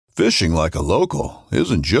Fishing like a local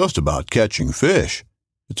isn't just about catching fish.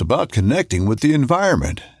 It's about connecting with the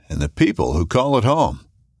environment and the people who call it home.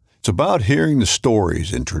 It's about hearing the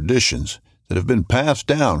stories and traditions that have been passed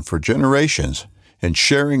down for generations and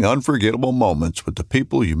sharing unforgettable moments with the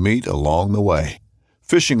people you meet along the way.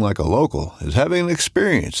 Fishing like a local is having an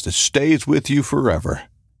experience that stays with you forever.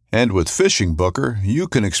 And with Fishing Booker, you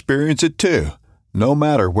can experience it too, no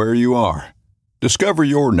matter where you are. Discover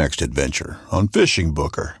your next adventure on Fishing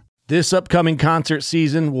Booker. This upcoming concert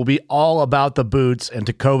season will be all about the boots, and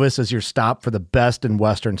Decoys is your stop for the best in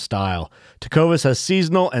Western style. Decoys has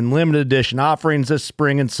seasonal and limited edition offerings this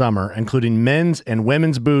spring and summer, including men's and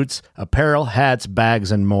women's boots, apparel, hats,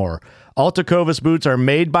 bags, and more. All Decoys boots are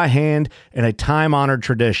made by hand in a time-honored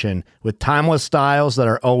tradition with timeless styles that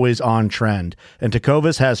are always on trend. And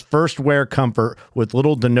Decoys has first wear comfort with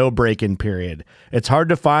little to no break-in period. It's hard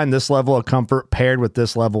to find this level of comfort paired with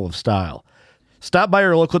this level of style. Stop by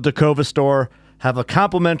your local Decoys store, have a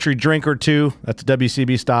complimentary drink or two, that's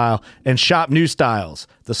WCB style, and shop new styles.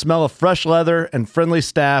 The smell of fresh leather and friendly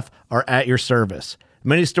staff are at your service.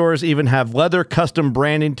 Many stores even have leather custom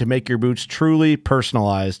branding to make your boots truly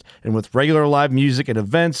personalized. And with regular live music and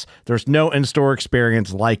events, there's no in-store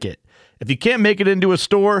experience like it. If you can't make it into a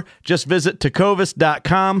store, just visit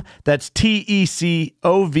tecovas.com. That's TECOVAS.com.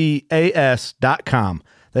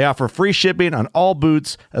 They offer free shipping on all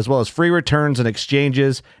boots, as well as free returns and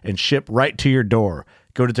exchanges, and ship right to your door.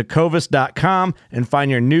 Go to tecovas.com and find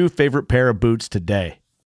your new favorite pair of boots today.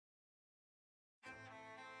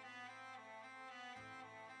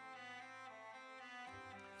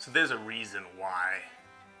 So there's a reason why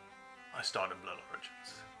I started Blood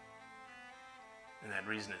Origins. And that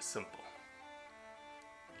reason is simple.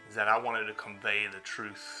 Is that I wanted to convey the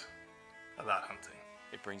truth about hunting.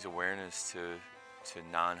 It brings awareness to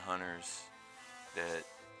non-hunters that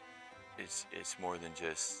it's more than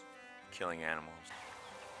just killing animals.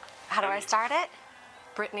 How do I start it?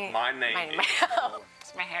 Brittany. My name is...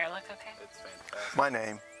 Does my hair look okay? It's fantastic. My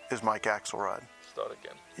name is Mike Axelrod. Start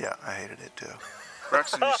again. Yeah, I hated it too.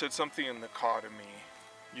 Braxton, you said something in the car to me.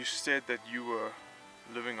 You said that you were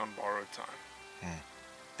living on borrowed time.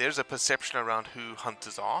 There's a perception around who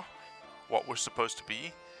hunters are, what we're supposed to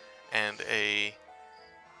be, and a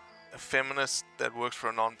feminist that works for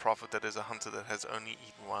a non-profit that is a hunter that has only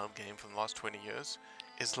eaten wild game for the last 20 years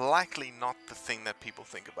is likely not the thing that people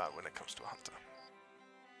think about when it comes to a hunter.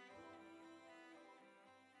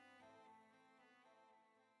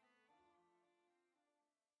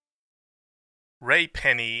 Ray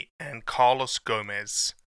Penny and Carlos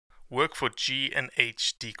Gomez work for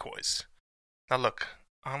G&H Decoys. Now look,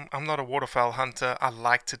 I'm not a waterfowl hunter. I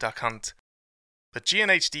like to duck hunt. But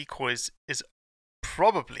G&H Decoys is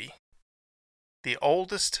probably the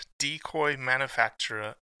oldest decoy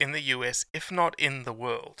manufacturer in the US, if not in the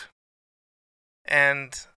world.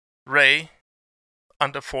 And Ray,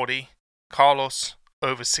 under 40, Carlos,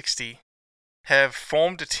 over 60, have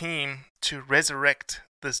formed a team to resurrect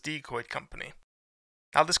this decoy company.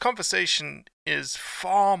 Now, this conversation is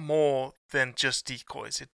far more than just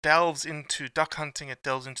decoys. It delves into duck hunting, it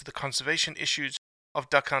delves into the conservation issues of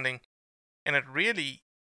duck hunting, and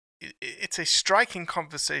it's a striking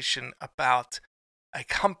conversation about a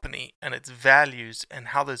company and its values and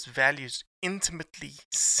how those values intimately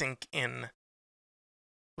sink in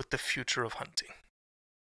with the future of hunting.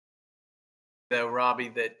 Though, Robbie,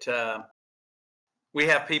 that we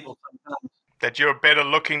have people sometimes... That you're better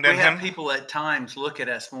looking than him? We have people at times look at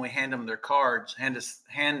us when we hand them their cards, hand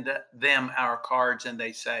them our cards, and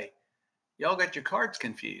they say, y'all got your cards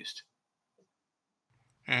confused.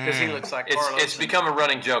 Because he looks like Carlos. It's become a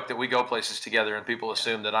running joke that we go places together and people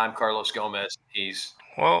assume that I'm Carlos Gomez. He's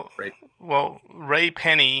Ray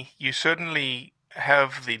Penny, you certainly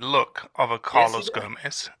have the look of a Carlos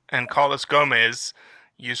Gomez. And Carlos Gomez,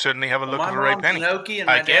 you certainly have a look of a Ray Penny. My mom's an Okie and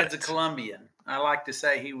my dad's a Colombian. I like to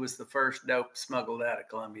say he was the first dope smuggled out of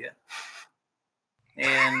Colombia.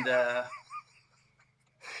 And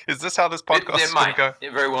is this how this podcast is going to go?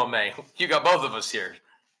 It very well may. You got both of us here.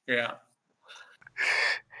 Yeah.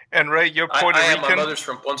 And Ray, you're Puerto Rican. My mother's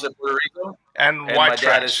from Ponce, Puerto Rico. And my white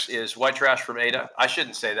trash. Dad is white trash from Ada. I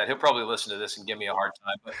shouldn't say that. He'll probably listen to this and give me a hard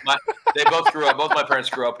time. But they both grew up. Both my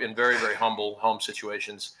parents grew up in very, very humble home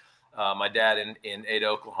situations. My dad in Ada,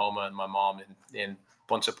 Oklahoma, and my mom in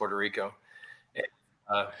Ponce, Puerto Rico.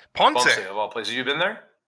 Ponce of all places. You been there?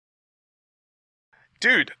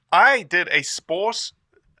 Dude, I did a sports.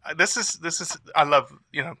 This is. I love.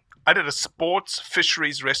 I did a sports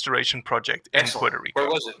fisheries restoration project in Puerto Rico. Where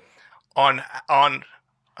was it?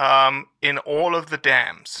 In all of the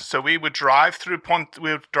dams. So we would drive through Ponce.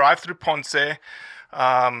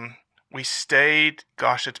 we stayed,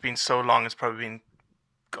 gosh, it's been so long. It's probably been,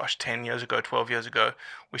 10 years ago, 12 years ago.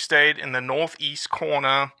 We stayed in the northeast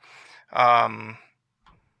corner.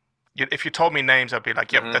 If you told me names, I'd be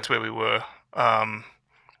like, yep, that's where we were.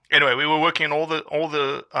 Anyway, we were working on all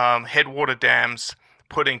the headwater dams,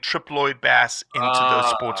 putting triploid bass into those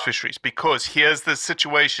sports fisheries. Because here's the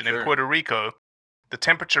situation in Puerto Rico. The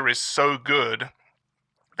temperature is so good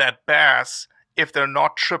that bass, if they're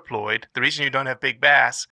not triploid, the reason you don't have big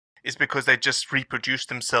bass is because they just reproduce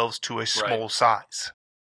themselves to a small size.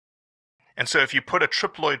 And so if you put a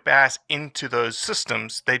triploid bass into those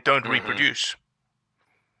systems, they don't reproduce.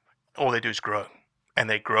 All they do is grow. And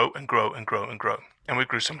they grow and grow and grow and grow. And we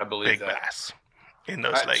grew some big bass in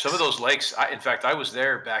those lakes. Some of those lakes, in fact, I was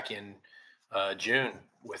there back in June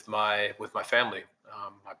with my family.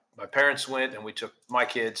 My parents went, and we took my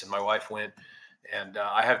kids, and my wife went. And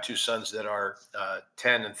I have two sons that are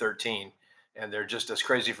 10 and 13, and they're just as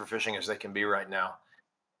crazy for fishing as they can be right now.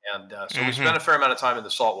 And so we spent a fair amount of time in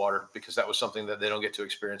the saltwater because that was something that they don't get to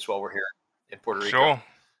experience while we're here in Puerto Rico. Sure.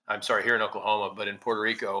 I'm sorry, here in Oklahoma, but in Puerto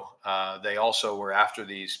Rico, they also were after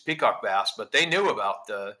these peacock bass, but they knew about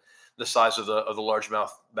the size of the largemouth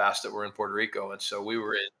bass that were in Puerto Rico. And so we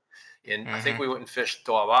were in I think we went and fished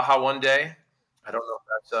Toa Baja one day. I don't know if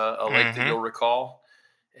that's a lake that you'll recall.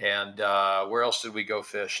 And where else did we go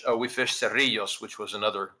fish? Oh, we fished Cerrillos, which was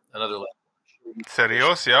another lake.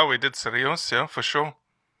 Cerrillos, yeah, we did Cerrillos, yeah, for sure.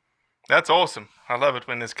 That's awesome. I love it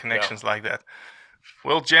when there's connections like that.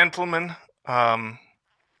 Well, gentlemen,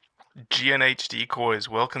 G&H Decoys,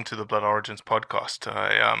 welcome to the Blood Origins podcast.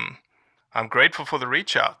 I'm grateful for the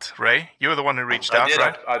reach out. Ray, you were the one who reached out,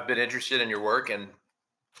 right? I've been interested in your work and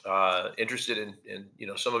interested in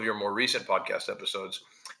some of your more recent podcast episodes.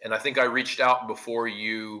 And I think I reached out before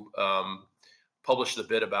you published the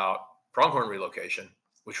bit about pronghorn relocation,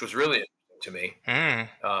 which was really interesting to me.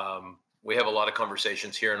 We have a lot of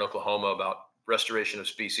conversations here in Oklahoma about restoration of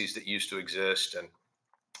species that used to exist. And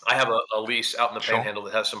I have a lease out in the Panhandle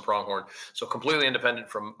that has some pronghorn. So completely independent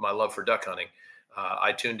from my love for duck hunting,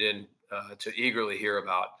 I tuned in to eagerly hear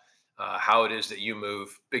about how it is that you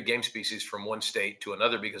move big game species from one state to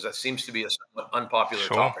another, because that seems to be a somewhat unpopular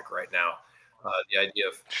topic right now. The idea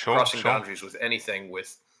of crossing boundaries with anything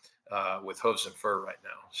with hooves and fur right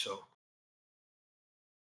now. So,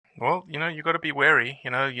 well, you got to be wary.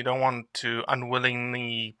 You don't want to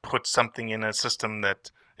unwillingly put something in a system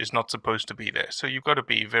that is not supposed to be there. So you've got to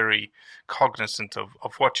be very cognizant of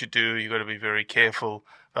what you do. You've got to be very careful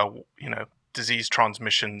about, disease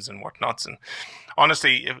transmissions and whatnots. And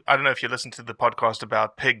honestly, I don't know if you listened to the podcast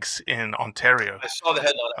about pigs in Ontario. I saw the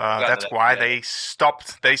headline. That's why they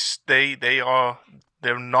stopped. They're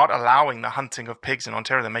not allowing the hunting of pigs in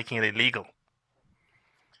Ontario. They're making it illegal,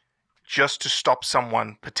 just to stop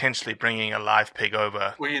someone potentially bringing a live pig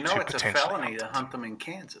over. Well, it's a felony to hunt them in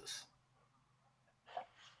Kansas.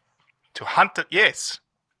 To hunt it, yes.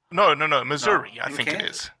 No, Missouri, I think Kansas. It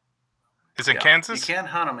is. Is it Kansas? You can't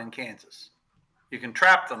hunt them in Kansas. You can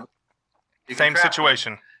trap them. Same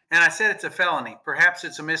situation. And I said it's a felony. Perhaps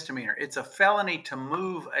it's a misdemeanor. It's a felony to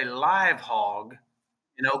move a live hog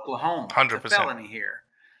in Oklahoma. 100%. It's a felony here.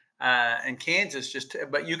 And Kansas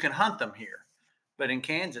but you can hunt them here. But in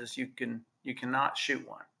Kansas, you cannot shoot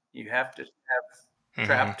one. You have to have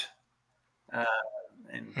trapped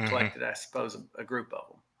and collected, I suppose, a group of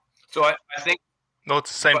them. So I think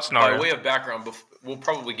it's the same scenario. By way of background, we'll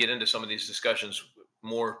probably get into some of these discussions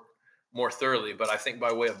more thoroughly. But I think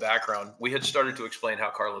by way of background, we had started to explain how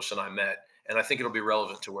Carlos and I met, and I think it'll be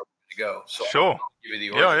relevant to where we're going to go. So sure. Give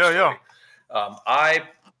you the origin story. I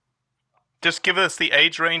just give us the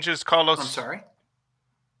age ranges, Carlos. I'm sorry.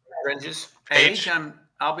 Ranges. Age.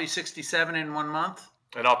 I'll be 67 in 1 month,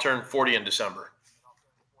 and I'll turn 40 in December.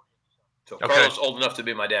 So Carlos old enough to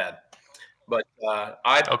be my dad. But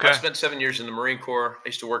I spent 7 years in the Marine Corps. I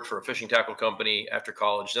used to work for a fishing tackle company after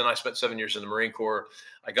college. Then I spent 7 years in the Marine Corps.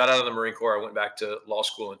 I got out of the Marine Corps. I went back to law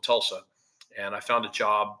school in Tulsa, and I found a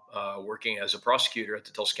job working as a prosecutor at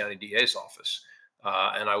the Tulsa County DA's office.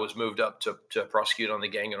 And I was moved up to prosecute on the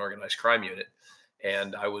gang and organized crime unit.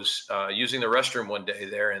 And I was using the restroom one day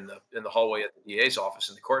there in the hallway at the DA's office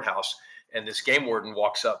in the courthouse, and this game warden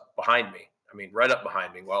walks up behind me. I mean, right up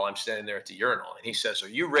behind me while I'm standing there at the urinal, and he says, "Are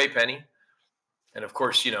you Ray Penny?" And of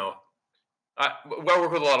course, I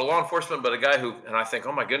work with a lot of law enforcement, but a guy who, and I think,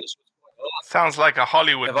 oh my goodness, what's going on? Sounds like a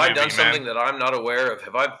Hollywood movie, Have I done something that I'm not aware of?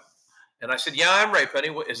 And I said, yeah, I'm Ray Penny.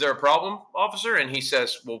 Is there a problem, officer? And he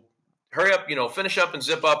says, well, hurry up, finish up and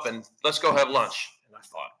zip up and let's go have lunch. And I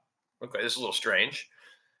thought, okay, this is a little strange.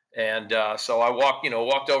 And so I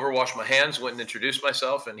walked over, washed my hands, went and introduced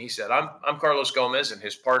myself. And he said, I'm Carlos Gomez, and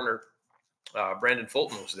his partner Brandon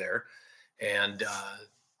Fulton was there, and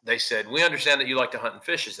they said, "We understand that you like to hunt and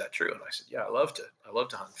fish. Is that true?" And I said, "Yeah, I love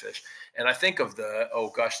to hunt and fish." And I think of there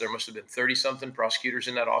must have been 30-something prosecutors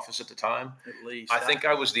in that office at the time. At least. I think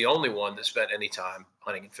I was the only one that spent any time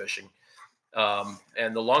hunting and fishing.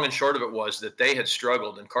 And the long and short of it was that they had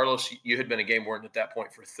struggled. And Carlos, you had been a game warden at that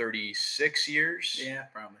point for 36 years. Yeah,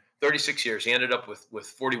 probably 36 years. He ended up with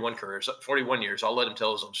 41 careers, 41 years. I'll let him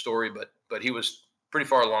tell his own story, but he was pretty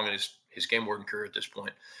far along in his game warden career at this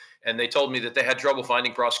point. And they told me that they had trouble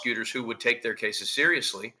finding prosecutors who would take their cases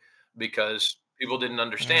seriously because people didn't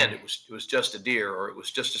understand it was just a deer or it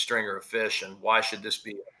was just a stringer of fish, and why should this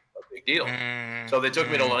be a big deal? So they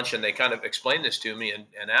took me to lunch and they kind of explained this to me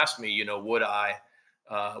and asked me, would I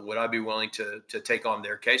be willing to take on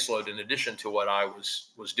their caseload in addition to what I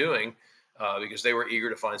was doing, because they were eager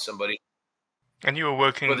to find somebody. And you were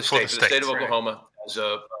working for the state of Oklahoma as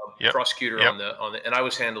a prosecutor Yep. on the, and I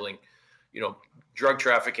was handling, drug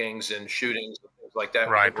traffickings and shootings and things like that.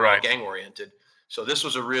 Right, that were all right. gang oriented. So this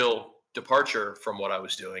was a real departure from what I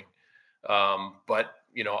was doing. But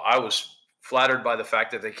I was flattered by the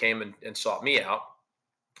fact that they came and sought me out,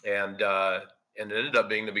 and it ended up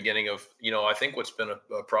being the beginning of, I think what's been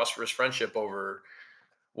a prosperous friendship over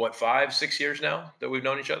 5-6 years now that we've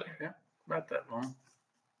known each other. Yeah, about that long.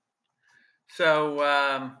 So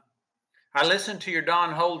I listened to your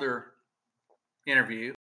Don Holder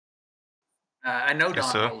interview. I know Yes,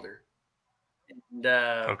 Don sir. Holder. And,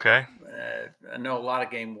 Okay. I know a lot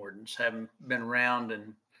of game wardens, haven't been around,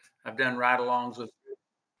 and I've done ride-alongs with.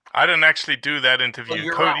 I didn't actually do that interview.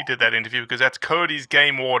 you're Cody right. did that interview because that's Cody's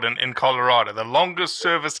game warden in Colorado, the longest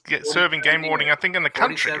serving game warden, I think, in the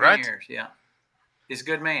country, 47 right? years, yeah. He's a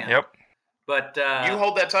good man. Yep. But You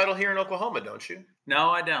hold that title here in Oklahoma, don't you? no,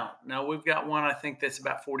 I don't. No, we've got one, I think, that's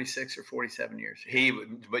about 46 or 47 years.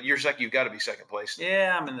 But you're second. You've got to be second place.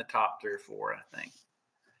 Yeah, I'm in the top 3 or 4, I think.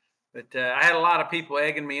 But I had a lot of people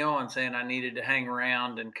egging me on, saying I needed to hang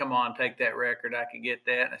around and come on, take that record. I could get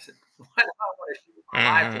that. And I said, why do I want to shoot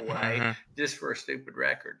my life away just for a stupid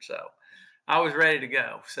record? So I was ready to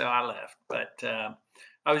go. So I left. But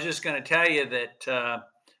I was just going to tell you that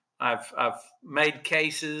I've made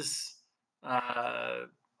cases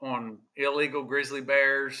on illegal grizzly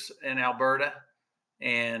bears in Alberta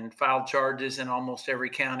and filed charges in almost every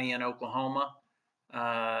county in Oklahoma.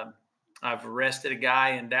 I've arrested a guy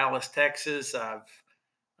in Dallas, Texas. I've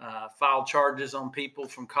filed charges on people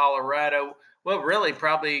from Colorado. Well, really,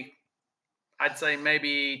 probably, I'd say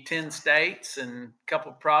maybe 10 states and a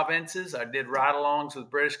couple of provinces. I did ride-alongs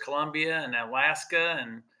with British Columbia and Alaska,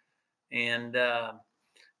 and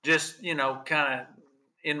just, kind of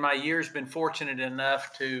in my years been fortunate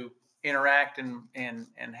enough to interact and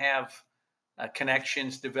have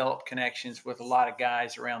develop connections with a lot of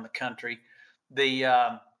guys around the country.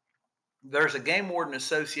 There's a game warden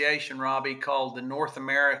association, Robbie, called the North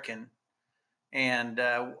American, and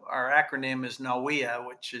our acronym is NAWEA,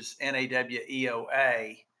 which is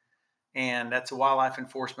NAWEOA, and that's a Wildlife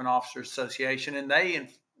Enforcement Officers Association. And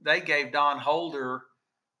they gave Don Holder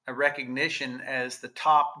a recognition as the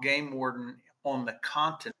top game warden on the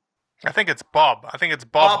continent. I think it's Bob.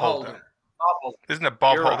 Bob Holder. Bob Holder. Isn't it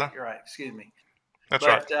Bob You're Holder? Right, you're right. Excuse me. That's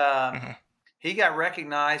right. He got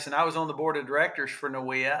recognized, and I was on the board of directors for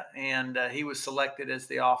NAWEA, and he was selected as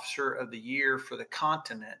the Officer of the Year for the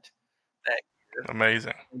continent that year.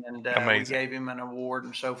 Amazing. And Amazing. we gave him an award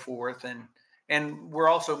and so forth. And we're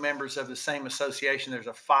also members of the same association. There's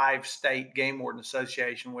a 5-state game warden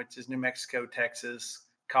association, which is New Mexico, Texas,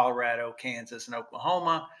 Colorado, Kansas, and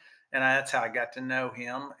Oklahoma. And that's how I got to know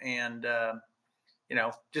him. And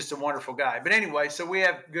just a wonderful guy. But anyway, so we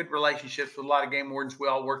have good relationships with a lot of game wardens. We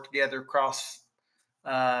all work together across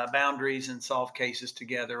boundaries and solve cases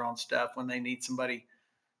together on stuff. When they need somebody,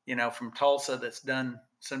 from Tulsa that's done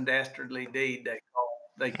some dastardly deed,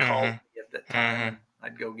 they call me at that time, and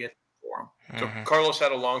I'd go get them for them. So Carlos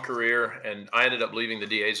had a long career, and I ended up leaving the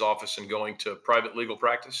DA's office and going to private legal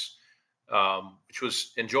practice, which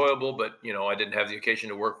was enjoyable, but I didn't have the occasion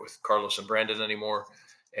to work with Carlos and Brandon anymore.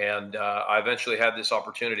 And I eventually had this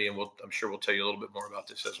opportunity, and I'm sure we'll tell you a little bit more about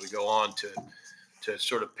this as we go on, to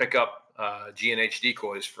sort of pick up G&H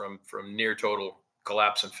Decoys from near total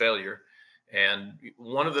collapse and failure. And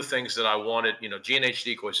one of the things that I wanted, G&H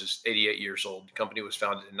Decoys is 88 years old. The company was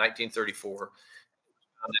founded in 1934.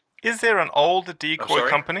 Is there an older decoy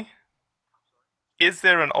company? Is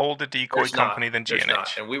there an older decoy company than G&H? There's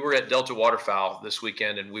not. And we were at Delta Waterfowl this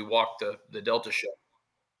weekend, and we walked the Delta show.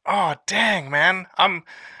 Oh, dang, man.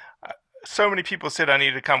 So many people said I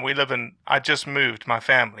needed to come. I just moved my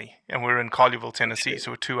family, and we're in Collierville, Tennessee,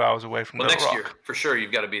 so we're 2 hours away from Little Rock. Next year, for sure,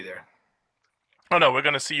 you've got to be there. Oh no, we're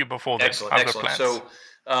going to see you before then. Excellent, I've got excellent. plans.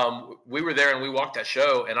 So we were there and we walked that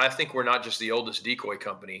show, and I think we're not just the oldest decoy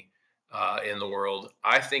company in the world.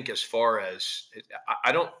 I think as far as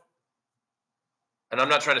I don't, and I'm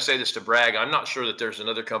not trying to say this to brag, I'm not sure that there's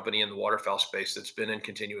another company in the waterfowl space that's been in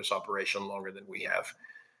continuous operation longer than we have.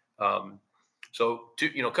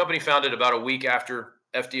 Company founded about a week after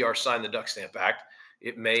FDR signed the Duck Stamp Act.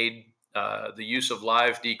 It made the use of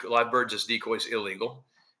live birds as decoys illegal.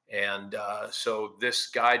 And so this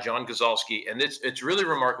guy, John Gazalski, and it's really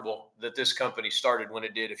remarkable that this company started when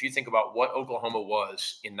it did. If you think about what Oklahoma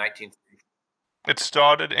was in 1934. It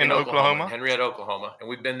started in Oklahoma? In Henrietta, Oklahoma, and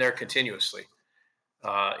we've been there continuously.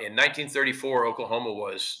 In 1934, Oklahoma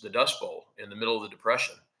was the Dust Bowl in the middle of the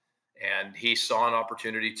Depression. And he saw an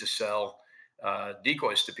opportunity to sell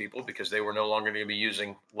decoys to people because they were no longer going to be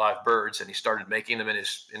using live birds. And he started making them in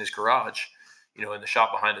his garage, in the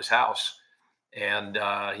shop behind his house. And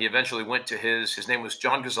he eventually went to his name was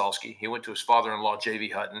John Gazalski. He went to his father-in-law, J.V.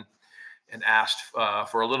 Hutton, and asked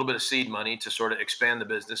for a little bit of seed money to sort of expand the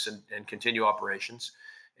business and continue operations.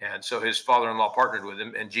 And so his father-in-law partnered with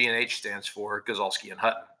him, and G&H stands for Gazalski and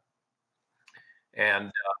Hutton.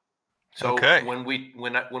 And when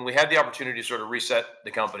we had the opportunity to sort of reset the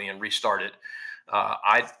company and restart it,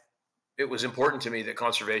 it was important to me that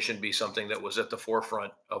conservation be something that was at the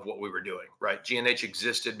forefront of what we were doing. Right, G&H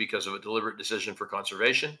existed because of a deliberate decision for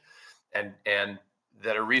conservation, and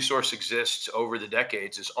that a resource exists over the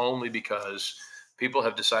decades is only because people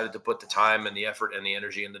have decided to put the time and the effort and the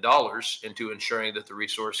energy and the dollars into ensuring that the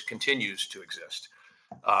resource continues to exist.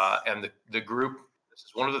 And the group, this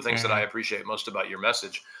is one of the things that I appreciate most about your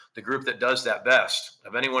message, the group that does that best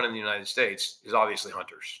of anyone in the United States is obviously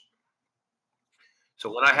hunters.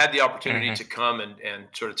 So when I had the opportunity to come and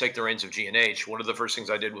sort of take the reins of G&H, one of the first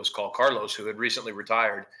things I did was call Carlos, who had recently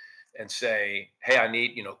retired, and say,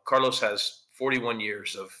 hey, Carlos has 41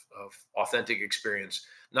 years of authentic experience,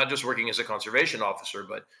 not just working as a conservation officer,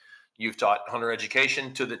 but you've taught hunter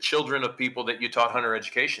education to the children of people that you taught hunter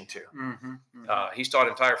education to. He's taught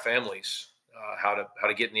entire families how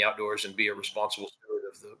to get in the outdoors and be a responsible steward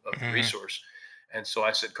of the resource. And so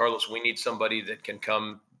I said, Carlos, we need somebody that can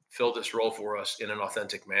come fill this role for us in an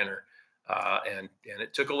authentic manner. And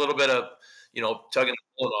it took a little bit of, tugging and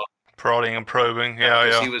pulling on. Prodding and probing.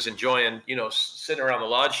 Because he was enjoying, sitting around the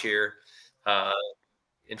lodge here,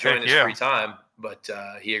 enjoying his free time, but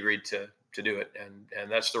he agreed to do it.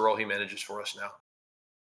 And that's the role he manages for us now.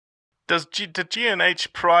 Did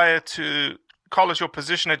G&H prior to, Carlos, your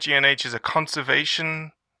position at G&H is a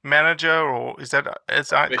conservation manager, or is that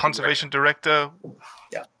conservation director?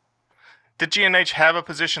 Yeah. Did G&H have a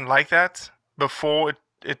position like that before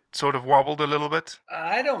it sort of wobbled a little bit?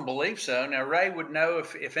 I don't believe so. Now, Ray would know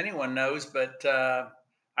if anyone knows, but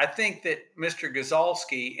I think that Mr.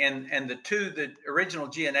 Gazalski and the original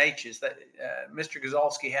G&Hs, that Mr.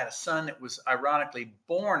 Gazalski had a son that was ironically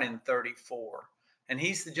born in 1934, and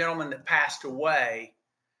he's the gentleman that passed away,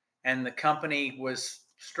 and the company was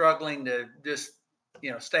struggling to just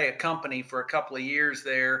stay a company for a couple of years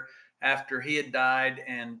there after he had died,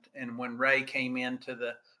 and when Ray came into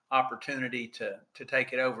the opportunity to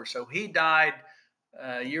take it over. So he died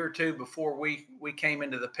a year or two before we came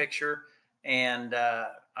into the picture, and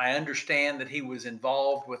I understand that he was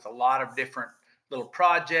involved with a lot of different little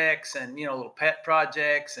projects and little pet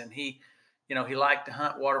projects, and he liked to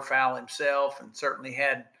hunt waterfowl himself, and certainly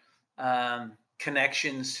had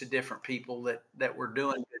connections to different people that were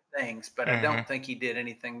doing good things, but I don't think he did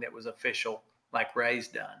anything that was official like Ray's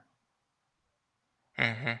done.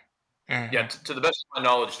 Yeah, to the best of my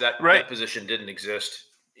knowledge, that position didn't exist,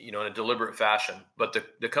 in a deliberate fashion. But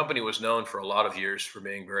the company was known for a lot of years for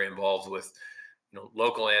being very involved with,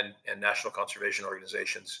 local and national conservation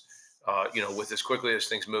organizations. With as quickly as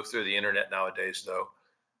things move through the internet nowadays, though,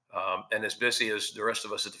 and as busy as the rest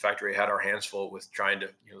of us at the factory had our hands full with trying to,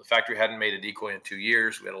 the factory hadn't made a decoy in 2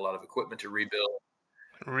 years. We had a lot of equipment to rebuild.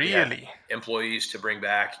 Really? Employees to bring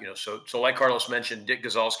back, so like Carlos mentioned, Dick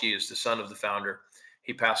Gazalski is the son of the founder.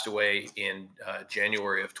 He passed away in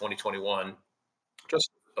January of 2021, just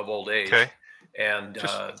of old age. Okay. And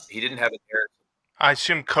he didn't have inheritance. I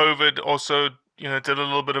assume COVID also, did a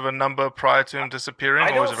little bit of a number prior to him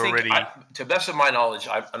disappearing, or was it already? To the best of my knowledge,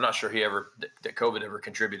 I'm not sure that COVID ever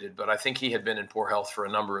contributed, but I think he had been in poor health for a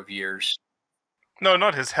number of years. No,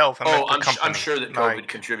 not his health. I'm sure that COVID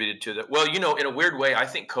contributed to that. Well, in a weird way, I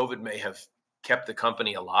think COVID may have kept the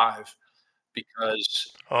company alive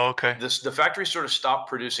because the factory sort of stopped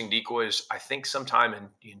producing decoys, I think sometime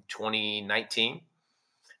in 2019,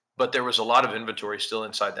 but there was a lot of inventory still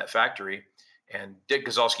inside that factory. And Dick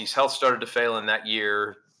Gazalski's health started to fail in that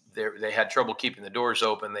year. they had trouble keeping the doors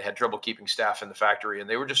open. They had trouble keeping staff in the factory, and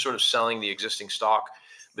they were just sort of selling the existing stock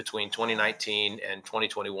between 2019 and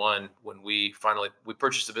 2021 when we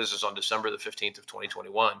purchased the business on December the 15th of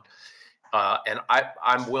 2021. And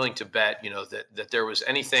I'm willing to bet, that there was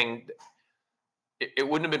anything. It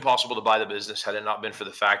wouldn't have been possible to buy the business had it not been for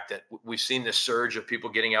the fact that we've seen this surge of people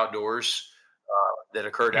getting outdoors that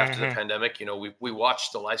occurred after the pandemic. We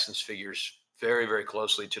watched the license figures very, very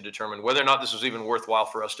closely to determine whether or not this was even worthwhile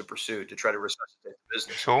for us to pursue to try to resuscitate the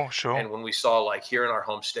business. Sure. And when we saw, like here in our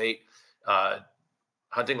home state,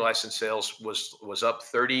 hunting license sales was up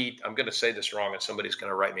 30. I'm going to say this wrong, and somebody's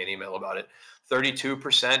going to write me an email about it.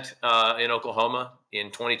 32% in Oklahoma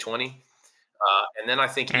in 2020. And then I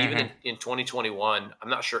think even in 2021, I'm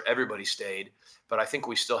not sure everybody stayed, but I think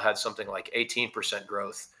we still had something like 18%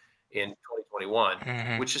 growth in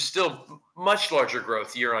 2021, which is still much larger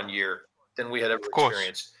growth year on year than we had ever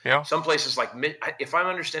experienced. Yeah. Some places like, if I'm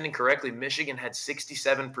understanding correctly, Michigan had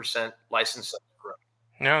 67% license growth.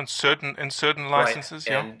 Yeah, in certain licenses,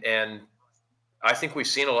 right. And I think we've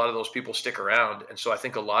seen a lot of those people stick around, and so I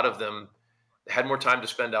think a lot of them had more time to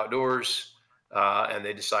spend outdoors, and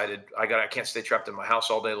they decided I can't stay trapped in my house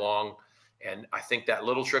all day long. And I think that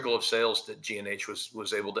little trickle of sales that G&H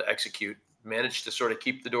was able to execute managed to sort of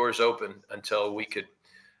keep the doors open until we could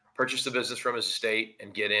purchase the business from his estate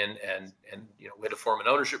and get in, and we had to form an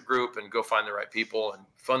ownership group and go find the right people and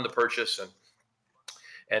fund the purchase,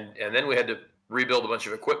 and then we had to rebuild a bunch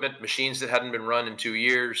of equipment, machines that hadn't been run in 2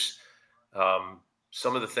 years.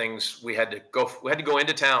 Some of the things we had to go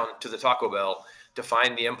into town to the Taco Bell to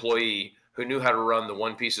find the employee who knew how to run the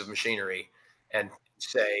one piece of machinery and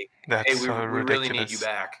say, "Hey, we really need you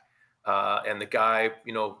back." And the guy,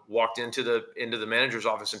 walked into the manager's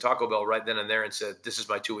office in Taco Bell right then and there and said, "This is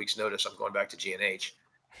my 2 weeks notice. I'm going back to G&H."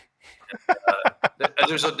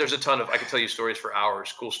 There's a ton of, I could tell you stories for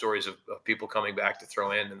hours, cool stories of people coming back to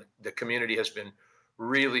throw in. And the community has been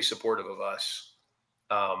really supportive of us,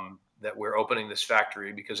 that we're opening this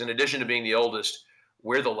factory, because in addition to being the oldest,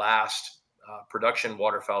 we're the last production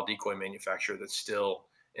waterfowl decoy manufacturer that's still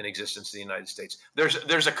in existence in the United States.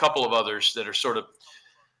 There's a couple of others that are sort of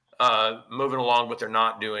moving along, but they're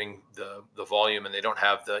not doing the volume, and they don't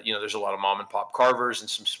have there's a lot of mom and pop carvers and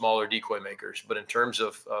some smaller decoy makers. But in terms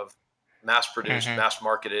of mass produced, mass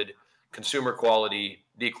marketed, consumer quality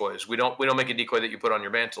decoys, we don't make a decoy that you put on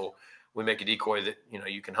your mantle. We make a decoy that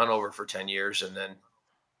you can hunt over for 10 years and then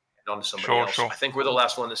hand on to somebody else. Sure. I think we're the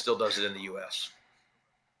last one that still does it in the U.S.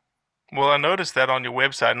 Well, I noticed that on your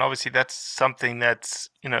website, and obviously that's something that's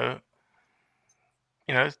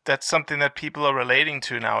that's something that people are relating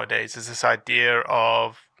to nowadays, is this idea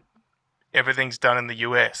of everything's done in the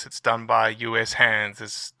U.S. It's done by U.S. hands.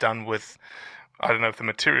 It's done with, I don't know if the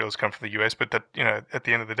materials come from the U.S., but that, at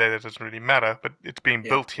the end of the day, that doesn't really matter. But it's being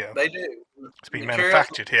built here. They do. It's being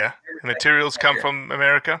manufactured here. The materials come from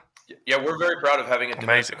America. Yeah, we're very proud of having a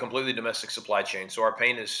completely domestic supply chain. So our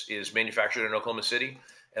paint is manufactured in Oklahoma City,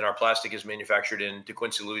 and our plastic is manufactured in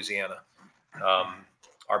DeQuincy, Louisiana.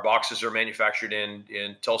 Our boxes are manufactured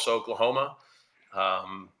in Tulsa, Oklahoma.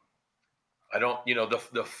 I don't,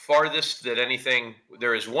 the farthest that anything,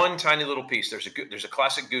 there is one tiny little piece. There's a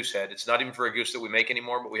classic goose head. It's not even for a goose that we make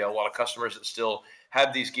anymore, but we have a lot of customers that still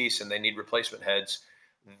have these geese and they need replacement heads.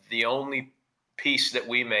 The only piece that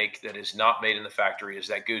we make that is not made in the factory is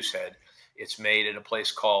that goose head. It's made at a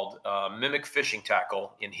place called Mimic Fishing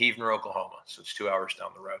Tackle in Heavener, Oklahoma. So it's 2 hours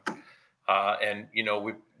down the road. And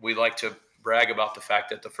we like to brag about the fact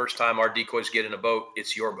that the first time our decoys get in a boat,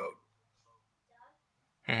 it's your boat.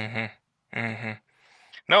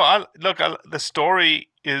 No, the story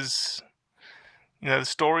is, the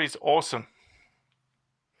story is awesome.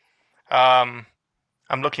 I'm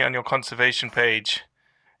looking on your conservation page,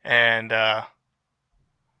 and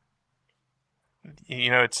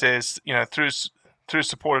it says, through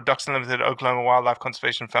support of Ducks Unlimited, Oklahoma Wildlife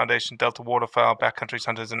Conservation Foundation, Delta Waterfowl, Backcountry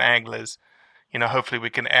Hunters, and Anglers, hopefully we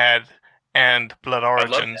can add and Blood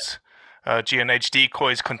Origins. G&H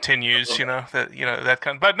Decoys continues, that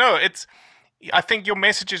kind of, but no, I think your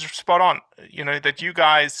message is spot on, that you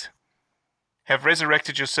guys have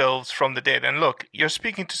resurrected yourselves from the dead. And look, you're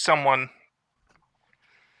speaking to someone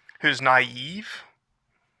who's naive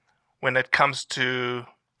when it comes to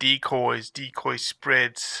decoy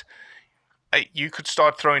spreads. You could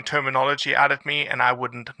start throwing terminology out at me and I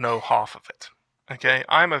wouldn't know half of it. Okay,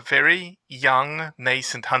 I'm a very young,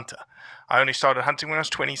 nascent hunter. I only started hunting when I was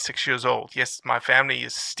 26 years old. Yes, my family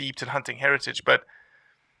is steeped in hunting heritage, but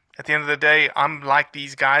at the end of the day, I'm like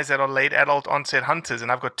these guys that are late adult onset hunters,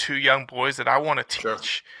 and I've got 2 young boys that I want to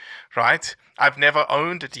teach, right? I've never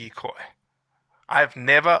owned a decoy. I've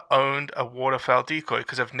never owned a waterfowl decoy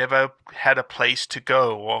because I've never had a place to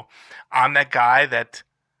go, or I'm that guy that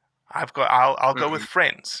I'll go with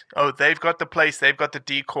friends. Oh, they've got the place, they've got the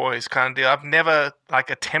decoys kind of deal. I've never like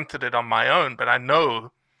attempted it on my own, but I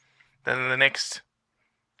know that in the next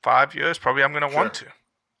 5 years, probably I'm going to want to.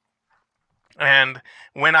 And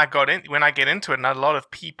when I get into it, and a lot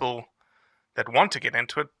of people that want to get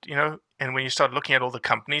into it, and when you start looking at all the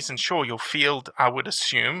companies, and sure, your field, I would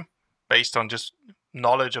assume, based on just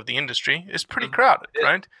knowledge of the industry, is pretty crowded,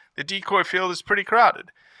 right? The decoy field is pretty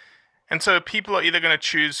crowded. And so people are either going to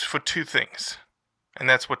choose for two things. And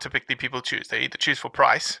that's what typically people choose. They either choose for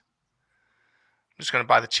price. I'm just going to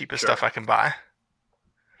buy the cheapest stuff I can buy.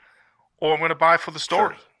 Or I'm going to buy for the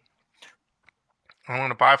story. I'm going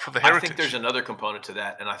to buy for the heritage. I think there's another component to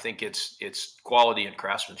that, and I think it's quality and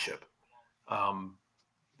craftsmanship.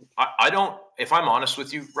 I don't, if I'm honest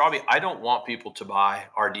with you, Robbie, I don't want people to buy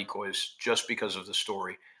our decoys just because of the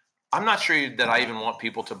story. I'm not sure that I even want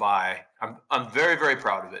people to buy. I'm very, very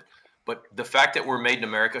proud of it. But the fact that we're made in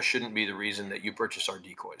America shouldn't be the reason that you purchase our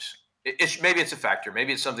decoys. Maybe it's a factor.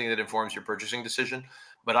 Maybe it's something that informs your purchasing decision.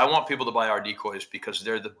 But I want people to buy our decoys because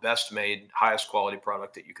they're the best made, highest quality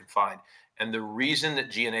product that you can find. And the reason that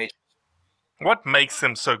G&H... What makes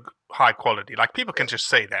them so high quality? Like, people can just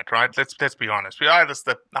say that, right? Let's be honest.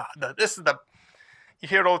 This is the you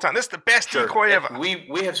hear it all the time. This is the best decoy ever.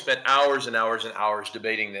 We have spent hours and hours and hours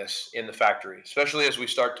debating this in the factory, especially as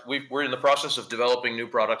we're in the process of developing new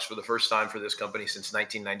products for the first time for this company since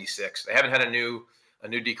 1996. They haven't had a new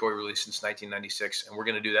decoy release since 1996, and we're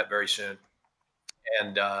going to do that very soon.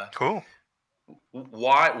 And cool.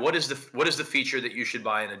 What is the feature that you should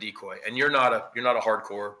buy in a decoy? And you're not a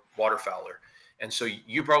hardcore waterfowler, and so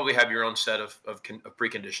you probably have your own set of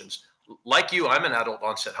preconditions. Like you, I'm an adult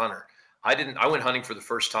onset hunter. I went hunting for the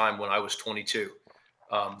first time when I was 22.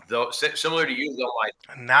 Though similar to you,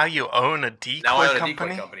 now you own a decoy now I own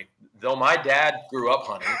company? A decoy company. Though my dad grew up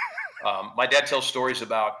hunting, my dad tells stories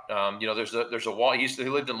about there's a wall. He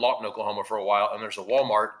lived in Lawton, Oklahoma for a while, and there's a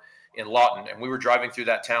Walmart in Lawton, and we were driving through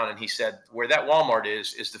that town, and he said where that Walmart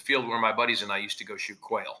is the field where my buddies and I used to go shoot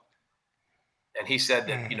quail. And he said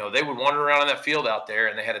that they would wander around in that field out there,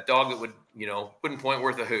 and they had a dog that wouldn't point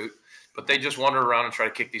worth a hoot. But they just wandered around and try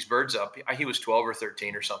to kick these birds up. He was 12 or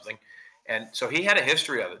 13 or something. And so he had a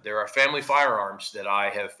history of it. There are family firearms that I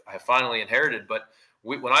have finally inherited. But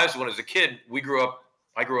when I was a kid, I grew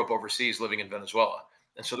up overseas living in Venezuela.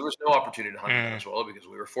 And so there was no opportunity to hunt in Venezuela because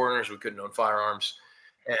we were foreigners. We couldn't own firearms.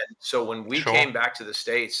 And so when we came back to the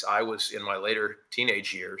States, I was in my later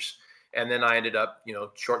teenage years. And then I ended up,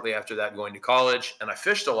 shortly after that going to college. And I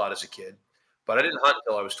fished a lot as a kid. But I didn't hunt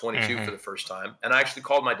until I was 22 for the first time. And I actually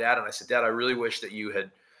called my dad and I said, Dad, I really wish that you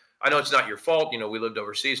had, I know it's not your fault. We lived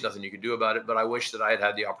overseas, nothing you could do about it. But I wish that I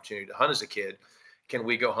had the opportunity to hunt as a kid. Can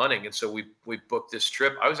we go hunting? And so we booked this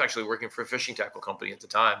trip. I was actually working for a fishing tackle company at the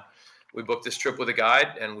time. We booked this trip with a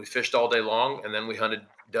guide and we fished all day long. And then we hunted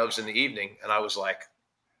doves in the evening. And I was like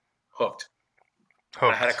hooked.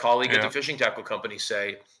 I had a colleague at the fishing tackle company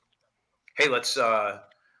say, hey, let's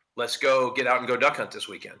go get out and go duck hunt this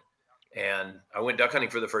weekend. And I went duck hunting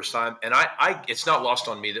for the first time. And it's not lost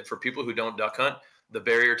on me that for people who don't duck hunt, the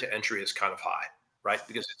barrier to entry is kind of high, right?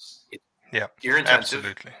 Because it's gear intensive.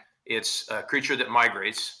 Absolutely. It's a creature that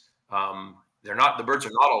migrates. The birds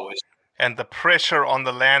are not always. And the pressure on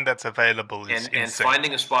the land that's available is insane. And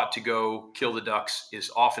finding a spot to go kill the ducks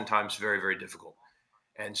is oftentimes very, very difficult.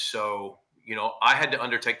 And so, I had to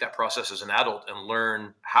undertake that process as an adult and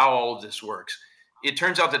learn how all of this works. It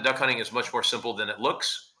turns out that duck hunting is much more simple than it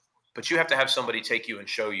looks. But you have to have somebody take you and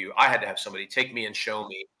show you. I had to have somebody take me and show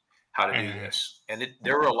me how to do this. And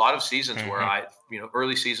there were a lot of seasons where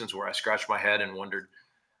early seasons where I scratched my head and wondered,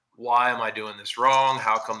 why am I doing this wrong?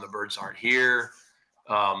 How come the birds aren't here?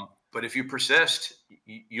 But if you persist,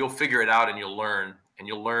 you'll figure it out and you'll learn. And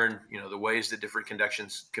you'll learn, the ways that different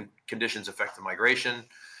conditions affect the migration.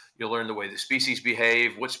 You'll learn the way the species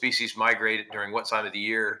behave, what species migrate during what time of the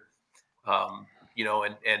year.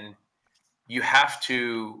 And you have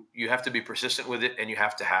to be persistent with it, and you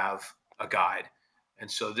have to have a guide.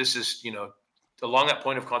 And so this is, along that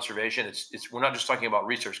point of conservation, we're not just talking about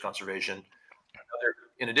resource conservation.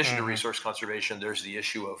 In addition to resource conservation, there's the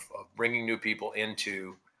issue of bringing new people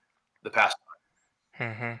into the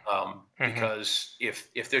pastime. Because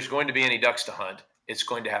if there's going to be any ducks to hunt, it's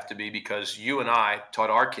going to have to be because you and I taught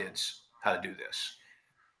our kids how to do this,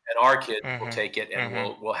 and our kids will take it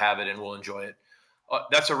and we'll have it and we'll enjoy it.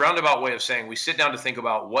 That's a roundabout way of saying we sit down to think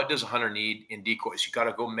about what does a hunter need in decoys. You got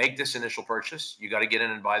to go make this initial purchase. You got to get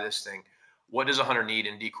in and buy this thing. What does a hunter need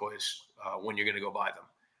in decoys when you're going to go buy them?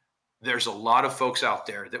 there's a lot of folks out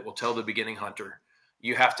there that will tell the beginning hunter,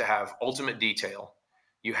 you have to have ultimate detail.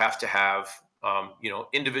 You have to have,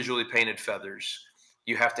 individually painted feathers.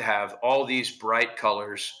 You have to have all these bright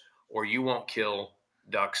colors, or you won't kill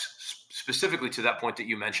ducks. Specifically to that point that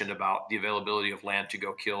you mentioned about the availability of land to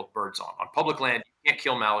go kill birds on. On public land, you can't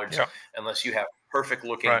kill mallards unless you have perfect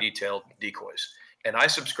looking, detailed decoys. And I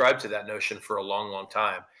subscribed to that notion for a long, long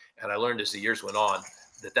time. And I learned as the years went on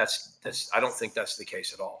that's I don't think that's the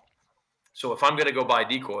case at all. So if I'm going to go buy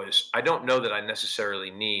decoys, I don't know that I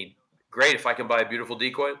necessarily need. Great, if I can buy a beautiful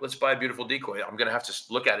decoy, let's buy a beautiful decoy. I'm going to have to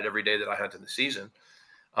look at it every day that I hunt in the season.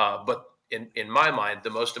 But in my mind, the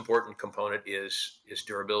most important component is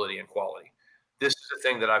durability and quality. This is the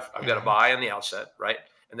thing that I've got to buy on the outset, right?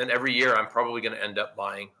 And then every year I'm probably going to end up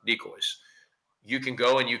buying decoys. You can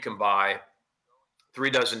go and you can buy 3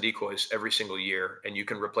 dozen decoys every single year, and you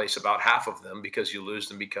can replace about half of them because you lose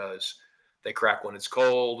them because they crack when it's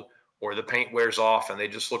cold, or the paint wears off and they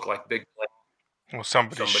just look like big. Or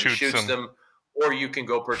somebody shoots them. Or you can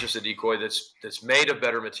go purchase a decoy that's made of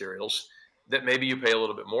better materials that maybe you pay a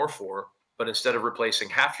little bit more for, but instead of replacing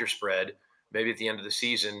half your spread, maybe at the end of the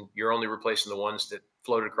season you're only replacing the ones that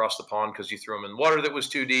floated across the pond because you threw them in water that was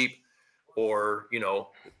too deep, or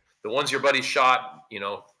the ones your buddy shot.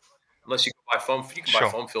 Unless you can buy foam, you can buy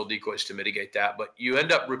foam-filled decoys to mitigate that, but you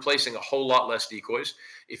end up replacing a whole lot less decoys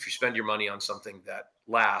if you spend your money on something that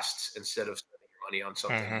lasts instead of spending your money on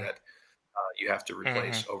something that you have to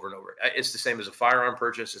replace over and over. It's the same as a firearm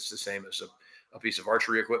purchase. It's the same as a piece of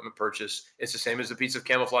archery equipment purchase. It's the same as a piece of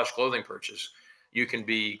camouflage clothing purchase. You can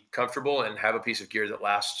be comfortable and have a piece of gear that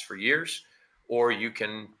lasts for years, or you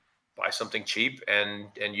can buy something cheap and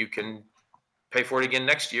you can pay for it again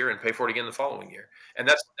next year and pay for it again the following year. And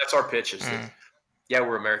that's our pitch is that,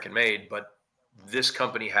 we're American made, but this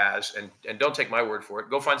company has, and don't take my word for it,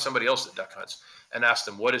 go find somebody else that duck hunts and ask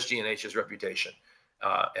them, what is G&H's reputation?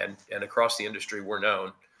 And across the industry, we're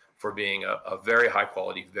known for being a very high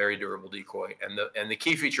quality, very durable decoy. And the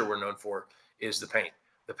key feature we're known for is the paint.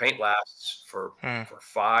 The paint lasts for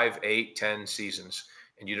 5, 8, 10 seasons,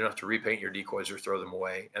 and you don't have to repaint your decoys or throw them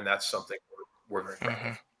away. And that's something we're very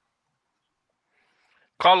proud of.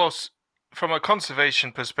 Carlos, from a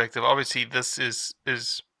conservation perspective, obviously this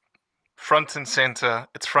is front and center.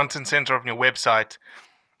 It's front and center on your website.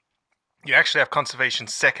 You actually have conservation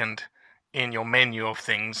second in your menu of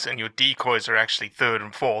things, and your decoys are actually third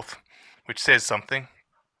and fourth, which says something.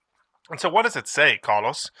 And so what does it say,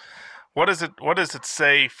 Carlos? What does it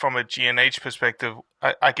say from a G&H perspective?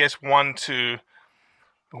 I guess what do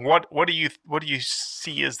you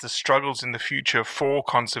see as the struggles in the future for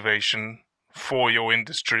conservation, for your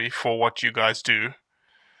industry, for what you guys do?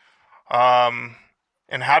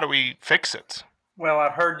 And how do we fix it? Well,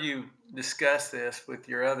 I've heard you discuss this with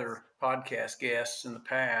your other podcast guests in the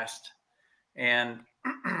past, and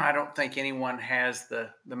I don't think anyone has the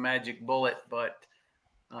magic bullet, but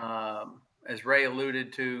as Ray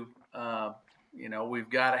alluded to, we've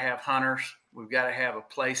got to have hunters. We've got to have a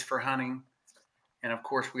place for hunting. And of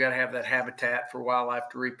course, we got to have that habitat for wildlife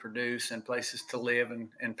to reproduce and places to live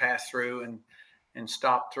and pass through and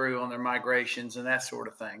stop through on their migrations and that sort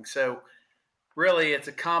of thing. So really, it's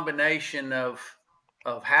a combination of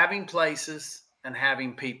having places and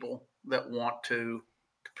having people that want to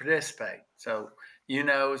participate. So,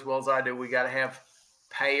 as well as I do, we got to have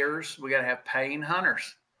payers. We got to have paying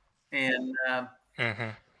hunters. And,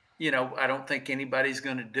 I don't think anybody's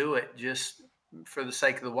going to do it just for the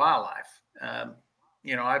sake of the wildlife. I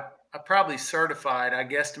probably certified, I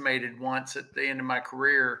guesstimated once at the end of my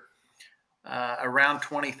career, around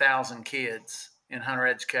 20,000 kids in hunter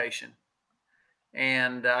education.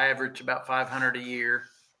 And I average about 500 a year.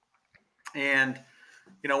 And,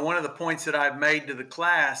 one of the points that I've made to the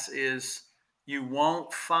class is you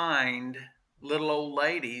won't find little old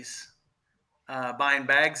ladies buying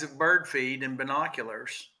bags of bird feed and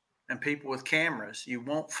binoculars and people with cameras. You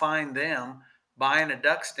won't find them buying a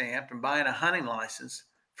duck stamp and buying a hunting license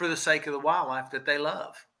for the sake of the wildlife that they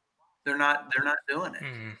love. They're not doing it.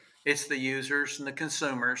 It's the users and the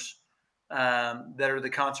consumers that are the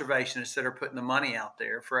conservationists that are putting the money out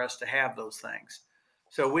there for us to have those things.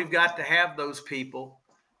 So we've got to have those people.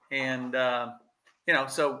 And,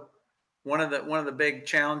 so one of the big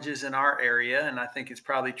challenges in our area, and I think it's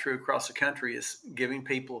probably true across the country, is giving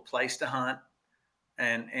people a place to hunt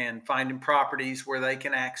and finding properties where they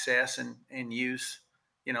can access and use,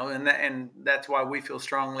 and that's why we feel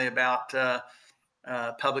strongly about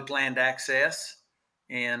public land access.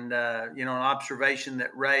 And, an observation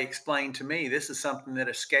that Ray explained to me, this is something that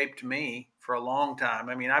escaped me for a long time.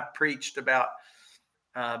 I mean, I've preached about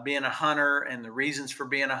being a hunter and the reasons for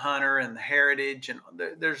being a hunter and the heritage. And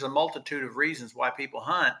there's a multitude of reasons why people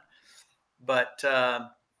hunt. But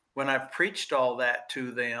when I've preached all that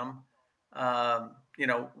to them,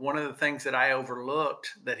 one of the things that I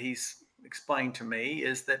overlooked that he's explained to me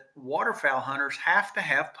is that waterfowl hunters have to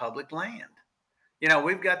have public land.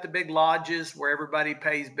 We've got the big lodges where everybody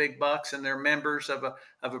pays big bucks and they're members of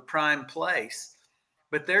a prime place,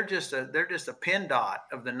 but they're just a pin dot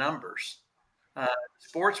of the numbers.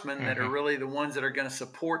 Sportsmen that are really the ones that are going to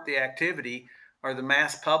support the activity are the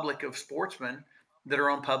mass public of sportsmen that are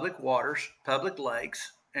on public waters, public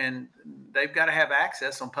lakes, and they've got to have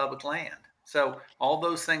access on public land. So all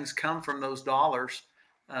those things come from those dollars,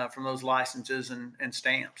 from those licenses and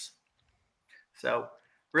stamps. So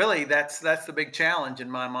really, that's the big challenge in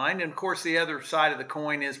my mind. And of course, the other side of the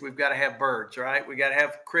coin is we've got to have birds, right? We got to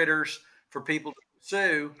have critters for people to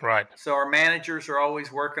pursue. Right. So our managers are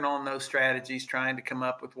always working on those strategies, trying to come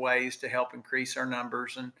up with ways to help increase our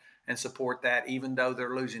numbers and support that, even though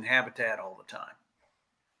they're losing habitat all the time.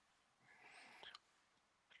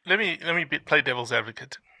 Let me play devil's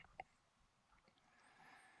advocate.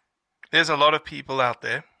 There's a lot of people out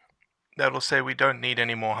there that will say we don't need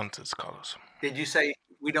any more hunters, Carlos. Did you say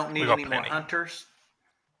we don't need any more hunters?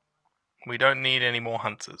 We don't need any more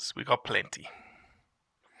hunters. We got plenty.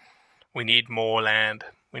 We need more land.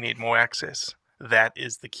 We need more access. That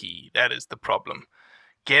is the key. That is the problem.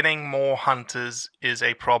 Getting more hunters is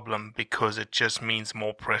a problem because it just means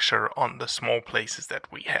more pressure on the small places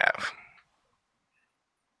that we have.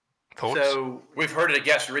 Thoughts? So we've heard a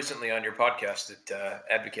guest recently on your podcast that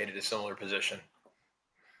advocated a similar position.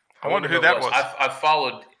 I wonder who that was. I've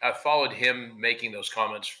followed him making those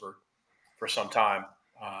comments for some time,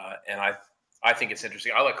 and I think it's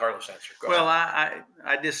interesting. I'll let Carlos answer. Go ahead.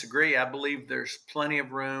 I disagree. I believe there's plenty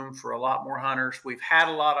of room for a lot more hunters. We've had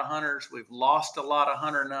a lot of hunters. We've lost a lot of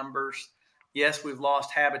hunter numbers. Yes, we've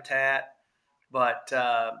lost habitat, but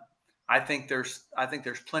I think there's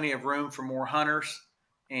plenty of room for more hunters.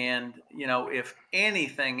 And if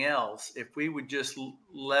anything else, if we would just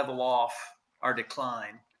level off our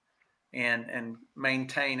decline and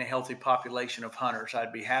maintain a healthy population of hunters,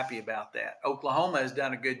 I'd be happy about that. Oklahoma has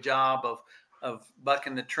done a good job of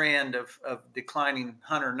bucking the trend of declining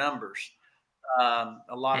hunter numbers.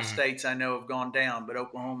 A lot of states I know have gone down, but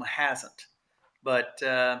Oklahoma hasn't. But,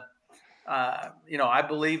 I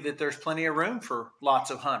believe that there's plenty of room for lots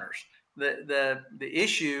of hunters. The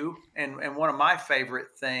issue, and one of my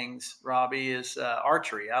favorite things, Robbie, is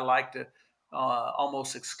archery. I like to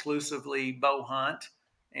almost exclusively bow hunt.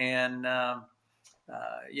 And,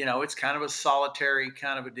 it's kind of a solitary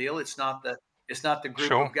kind of a deal. It's not the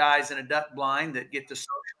group of guys in a duck blind that get to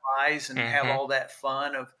socialize and have all that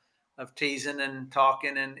fun of teasing and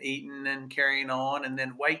talking and eating and carrying on. And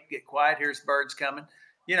then get quiet. Here's birds coming.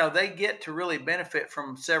 They get to really benefit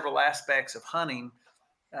from several aspects of hunting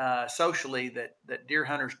socially that deer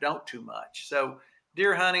hunters don't too much. So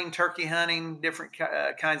deer hunting, turkey hunting, different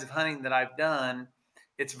kinds of hunting that I've done,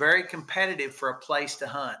 it's very competitive for a place to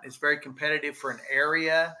hunt. It's very competitive for an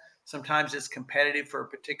area. Sometimes it's competitive for a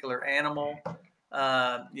particular animal.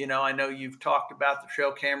 I know you've talked about the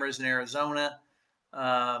trail cameras in Arizona.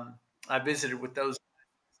 I visited with those.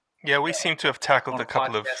 Yeah, we seem to have tackled a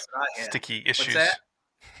couple of sticky issues. What's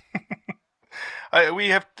that?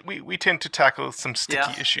 We tend to tackle some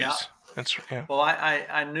sticky issues. Yeah. That's yeah. Well,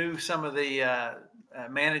 I knew some of the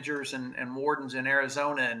managers and wardens in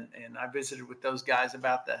Arizona, and I visited with those guys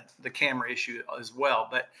about the camera issue as well.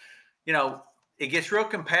 But it gets real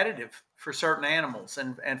competitive for certain animals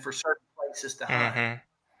and for certain places to hunt.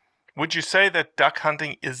 Would you say that duck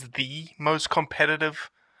hunting is the most competitive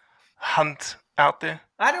hunt out there?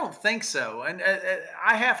 I don't think so, and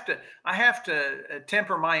I have to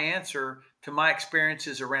temper my answer to my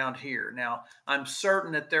experiences around here. Now, I'm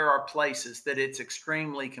certain that there are places that it's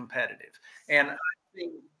extremely competitive, and I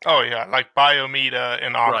think, like Biometer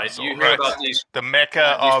in Arkansas. Right, you hear about the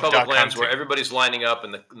mecca of public duck lands hunting, where everybody's lining up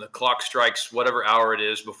and the clock strikes whatever hour it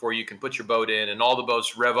is before you can put your boat in, and all the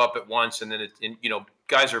boats rev up at once, and then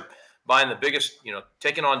guys are buying the biggest,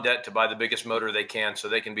 taking on debt to buy the biggest motor they can so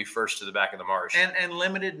they can be first to the back of the marsh. And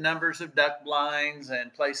limited numbers of duck blinds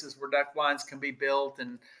and places where duck blinds can be built,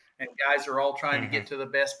 and guys are all trying to get to the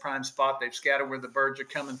best prime spot. They've scattered where the birds are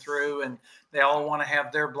coming through, and they all want to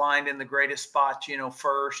have their blind in the greatest spot,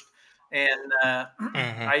 first. And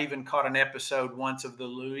I even caught an episode once of the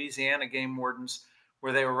Louisiana game wardens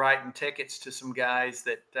where they were writing tickets to some guys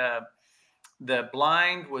that the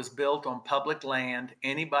blind was built on public land.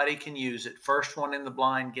 Anybody can use it. First one in the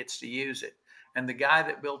blind gets to use it. And the guy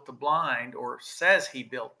that built the blind, or says he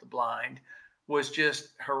built the blind, was just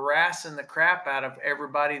harassing the crap out of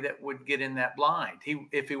everybody that would get in that blind.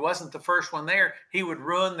 If he wasn't the first one there, he would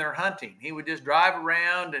ruin their hunting. He would just drive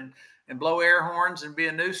around and blow air horns and be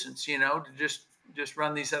a nuisance, to just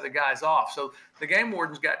run these other guys off. So the game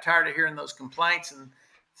wardens got tired of hearing those complaints and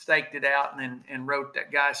staked it out and wrote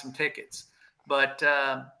that guy some tickets. But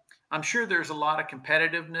I'm sure there's a lot of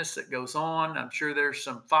competitiveness that goes on. I'm sure there's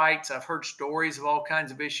some fights. I've heard stories of all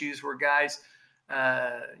kinds of issues where guys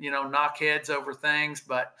knock heads over things.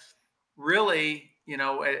 But really,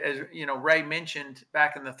 as Ray mentioned,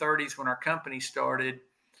 back in the 30s when our company started,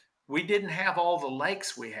 we didn't have all the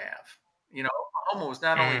lakes we have. Oklahoma was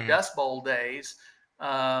not only Dust Bowl days.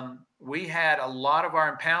 We had a lot of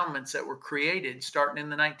our impoundments that were created starting in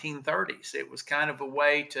the 1930s. It was kind of a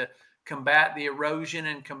way to combat the erosion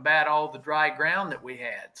and combat all the dry ground that we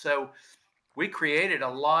had. So we created a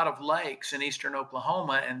lot of lakes in eastern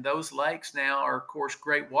Oklahoma, and those lakes now are, of course,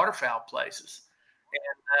 great waterfowl places.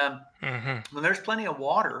 And when there's plenty of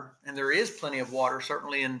water, and there is plenty of water,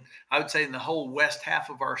 certainly I would say in the whole west half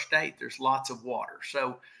of our state, there's lots of water.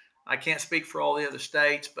 So I can't speak for all the other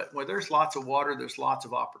states, but where there's lots of water, there's lots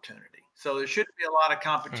of opportunity. So there shouldn't be a lot of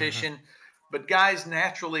competition, but guys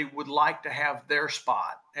naturally would like to have their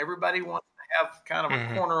spot. Everybody wants to have kind of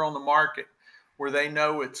a corner on the market where they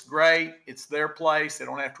know it's great, it's their place. They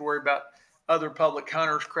don't have to worry about other public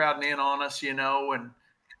hunters crowding in on us, and messing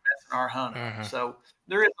our hunt up. So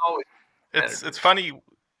there is always it's funny,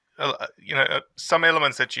 some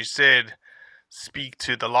elements that you said speak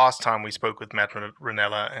to the last time we spoke with Matt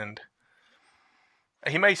Ranella, and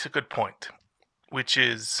he makes a good point, which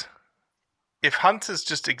is if hunters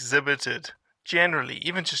just exhibited generally,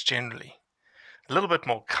 even just generally, a little bit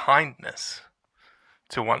more kindness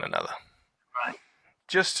to one another. Right.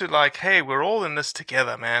 Just to hey, we're all in this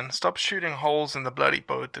together, man. Stop shooting holes in the bloody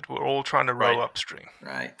boat that we're all trying to row upstream.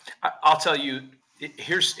 Right. I'll tell you,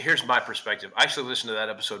 here's my perspective. I actually listened to that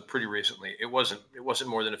episode pretty recently. It wasn't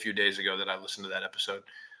more than a few days ago that I listened to that episode.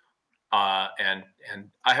 And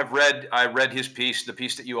I read his piece, the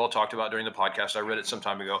piece that you all talked about during the podcast. I read it some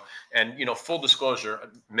time ago. And, full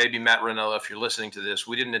disclosure, maybe Matt Ranella, if you're listening to this,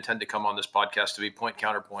 we didn't intend to come on this podcast to be point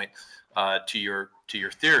counterpoint to your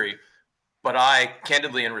theory, but I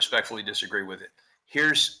candidly and respectfully disagree with it.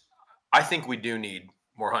 I think we do need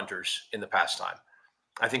more hunters in the pastime.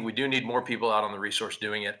 I think we do need more people out on the resource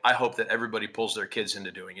doing it. I hope that everybody pulls their kids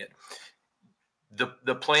into doing it.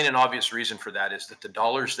 The plain and obvious reason for that is that the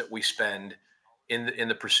dollars that we spend in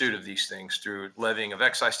the pursuit of these things through levying of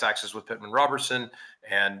excise taxes with Pittman Robertson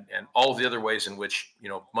and all of the other ways in which,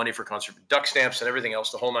 money for duck stamps and everything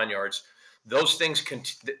else, the whole 9 yards, those things,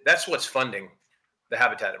 that's what's funding the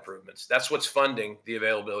habitat improvements. That's what's funding the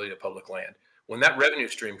availability of public land. When that revenue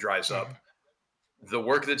stream dries up, the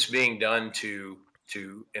work that's being done to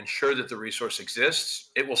ensure that the resource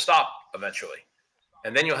exists, it will stop eventually.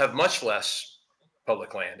 And then you'll have much less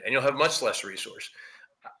public land and you'll have much less resource.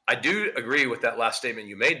 I do agree with that last statement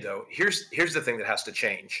you made, though. Here's the thing that has to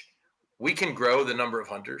change. We can grow the number of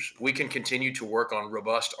hunters. We can continue to work on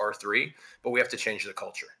robust R3, but we have to change the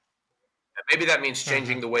culture. And maybe that means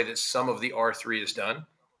changing the way that some of the R3 is done.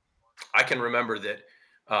 I can remember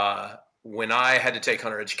that when I had to take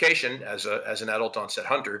hunter education as an adult onset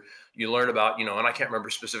hunter, you learn about, and I can't remember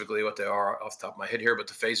specifically what they are off the top of my head here, but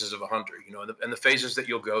the phases of a hunter, and the phases that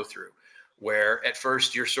you'll go through, where at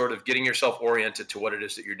first you're sort of getting yourself oriented to what it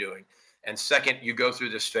is that you're doing. And second, you go through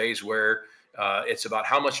this phase where it's about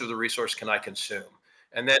how much of the resource can I consume.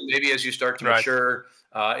 And then maybe as you start to mature,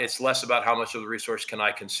 it's less about how much of the resource can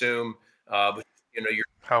I consume, but your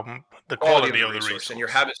the quality of the resource and your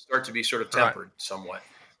habits start to be sort of tempered somewhat.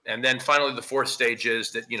 And then finally, the fourth stage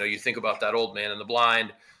is that, you think about that old man in the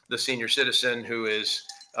blind, the senior citizen who is,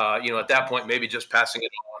 at that point, maybe just passing it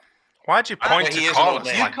on. Why'd you point to Carlos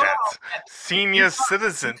like that? Senior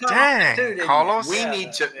citizen. Dang, Carlos. We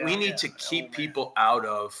need to keep people out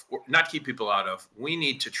of, or not keep people out of, we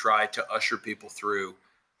need to try to usher people through.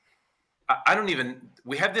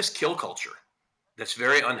 We have this kill culture that's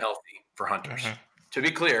very unhealthy for hunters. To be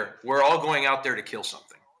clear, we're all going out there to kill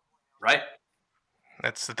something, right?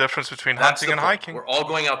 That's the difference between hunting and hiking. We're all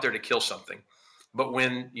going out there to kill something. But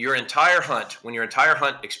when your entire hunt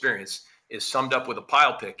experience is summed up with a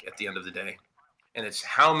pile pick at the end of the day, and it's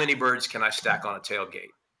how many birds can I stack on a tailgate?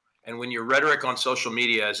 And when your rhetoric on social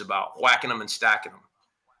media is about whacking them and stacking them,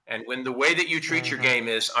 and when the way that you treat your game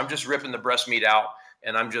is, I'm just ripping the breast meat out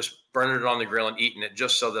and I'm just burning it on the grill and eating it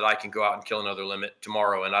just so that I can go out and kill another limit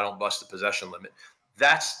tomorrow and I don't bust the possession limit.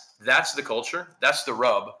 That's the culture. That's the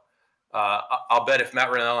rub. I'll bet if Matt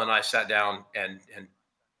Ranella and I sat down and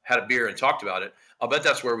had a beer and talked about it, I'll bet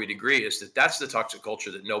that's where we'd agree, is that that's the toxic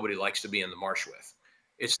culture that nobody likes to be in the marsh with.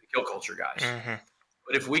 It's the kill culture guys. Mm-hmm.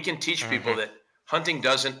 But if we can teach people that hunting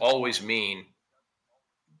doesn't always mean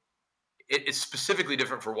it's specifically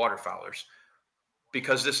different for waterfowlers,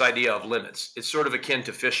 because this idea of limits, it's sort of akin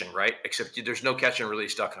to fishing, right? Except there's no catch and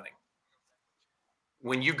release duck hunting.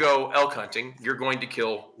 When you go elk hunting, you're going to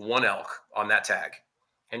kill one elk on that tag.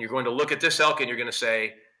 And you're going to look at this elk and you're going to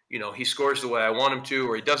say, he scores the way I want him to,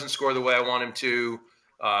 or he doesn't score the way I want him to,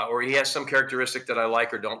 or he has some characteristic that I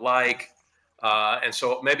like or don't like. And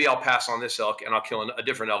so maybe I'll pass on this elk and I'll kill a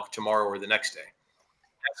different elk tomorrow or the next day.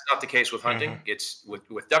 That's not the case with hunting. It's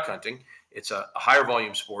with duck hunting. It's a higher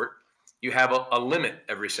volume sport. You have a limit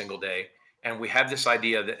every single day. And we have this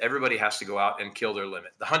idea that everybody has to go out and kill their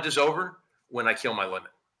limit. The hunt is over when I kill my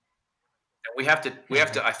limit. And we have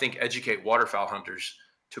to, I think, educate waterfowl hunters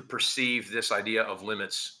to perceive this idea of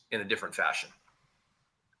limits in a different fashion.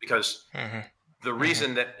 Because the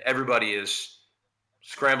reason that everybody is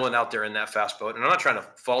scrambling out there in that fast boat, and I'm not trying to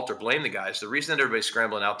fault or blame the guys, the reason that everybody's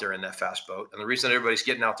scrambling out there in that fast boat, and the reason that everybody's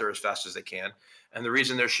getting out there as fast as they can, and the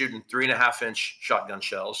reason they're shooting 3.5-inch shotgun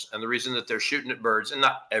shells, and the reason that they're shooting at birds, and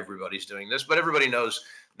not everybody's doing this, but everybody knows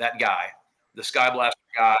that guy, the Sky Blaster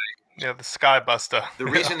guy. Yeah, the Sky Buster. The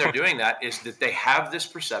reason they're doing that is that they have this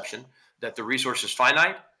perception that the resource is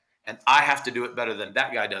finite, and I have to do it better than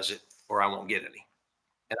that guy does it, or I won't get any.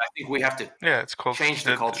 And I think we have to it's called change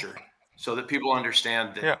the culture so that people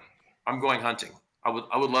understand that I'm going hunting. I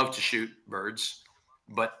would love to shoot birds,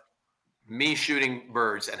 but me shooting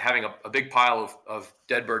birds and having a big pile of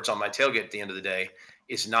dead birds on my tailgate at the end of the day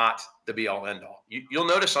is not the be all end all. You'll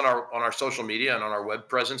notice on our social media and on our web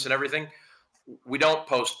presence and everything, we don't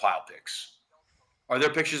post pile pics. Are there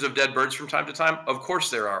pictures of dead birds from time to time? Of course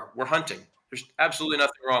there are. We're hunting. There's absolutely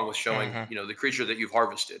nothing wrong with showing, the creature that you've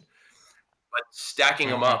harvested. But stacking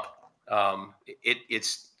them up,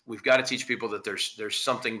 we've got to teach people that there's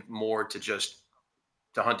something more to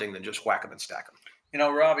hunting than just whack them and stack them.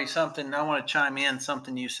 Robbie, something I want to chime in,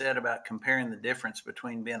 something you said about comparing the difference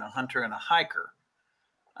between being a hunter and a hiker.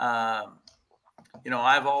 I've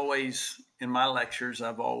always, in my lectures,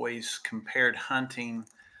 I've always compared hunting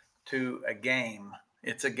to a game.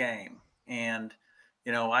 It's a game. And,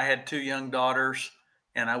 I had 2 young daughters,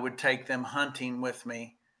 and I would take them hunting with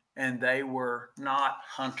me, and they were not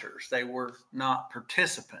hunters. They were not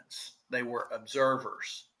participants. They were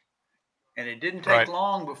observers. And it didn't take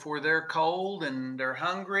long before they're cold and they're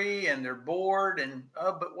hungry and they're bored. And,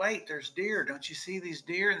 but wait, there's deer. Don't you see these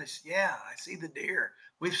deer? And this, yeah, I see the deer.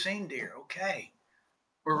 We've seen deer. Okay.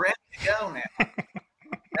 We're ready to go now.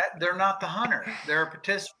 They're not the hunter. They're a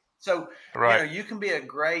participant. So, you can be a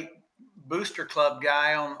great booster club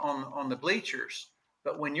guy on the bleachers,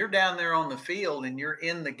 but when you're down there on the field and you're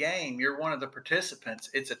in the game, you're one of the participants.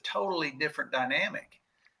 It's a totally different dynamic.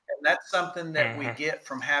 And that's something that we get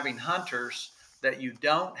from having hunters that you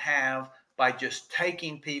don't have by just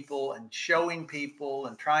taking people and showing people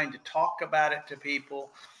and trying to talk about it to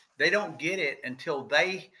people. They don't get it until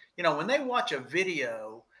they, when they watch a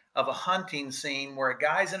video of a hunting scene where a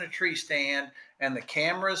guy's in a tree stand and the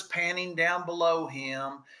camera's panning down below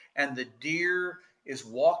him and the deer is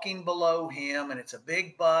walking below him and it's a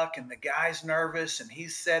big buck and the guy's nervous and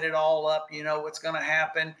he's set it all up, what's going to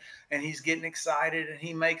happen, and he's getting excited and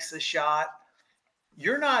he makes the shot.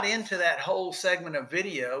 You're not into that whole segment of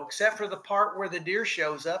video except for the part where the deer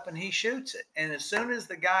shows up and he shoots it. And as soon as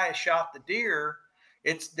the guy has shot the deer,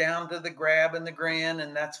 it's down to the grab and the grin,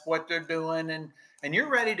 and that's what they're doing. And you're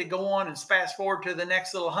ready to go on and fast forward to the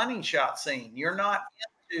next little hunting shot scene. You're not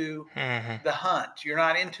into the hunt. You're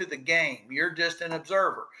not into the game. You're just an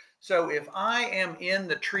observer. So if I am in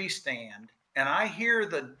the tree stand and I hear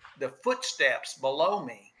the footsteps below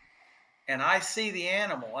me and I see the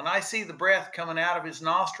animal and I see the breath coming out of his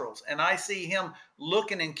nostrils and I see him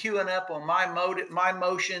looking and queuing up on my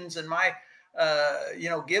motions and my,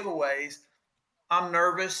 giveaways, I'm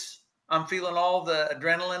nervous. I'm feeling all the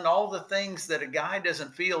adrenaline, all the things that a guy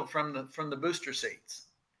doesn't feel from the booster seats,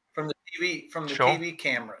 from the TV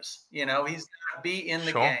cameras. He's got to be in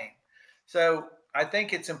the game. So I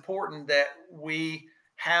think it's important that we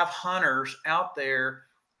have hunters out there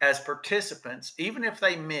as participants, even if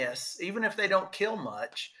they miss, even if they don't kill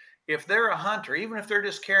much. If they're a hunter, even if they're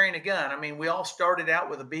just carrying a gun, we all started out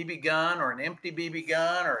with a BB gun or an empty BB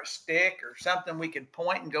gun or a stick or something we could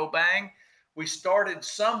point and go bang. We started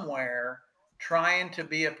somewhere trying to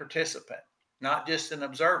be a participant, not just an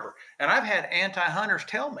observer. And I've had anti-hunters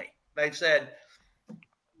tell me, they've said,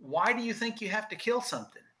 why do you think you have to kill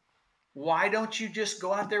something? Why don't you just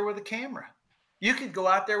go out there with a camera? You could go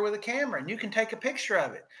out there with a camera and you can take a picture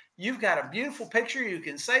of it. You've got a beautiful picture you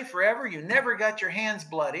can save forever. You never got your hands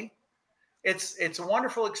bloody. It's a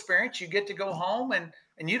wonderful experience. You get to go home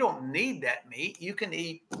and you don't need that meat. You can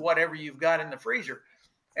eat whatever you've got in the freezer.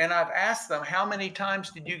 And I've asked them, how many times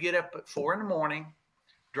did you get up at 4 a.m,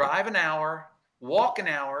 drive an hour, walk an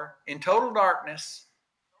hour in total darkness,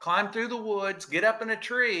 climb through the woods, get up in a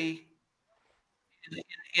tree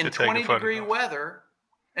in 20-degree weather,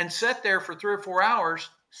 and sit there for 3 or 4 hours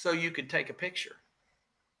so you could take a picture?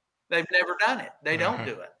 They've never done it. They don't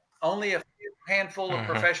do it. Only a handful of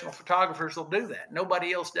professional photographers will do that.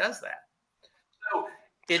 Nobody else does that. So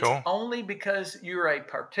it's only because you're a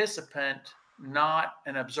participant, not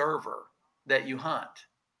an observer, that you hunt.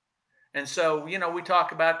 And so, we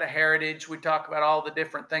talk about the heritage, we talk about all the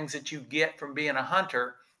different things that you get from being a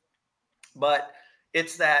hunter, but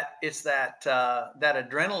it's that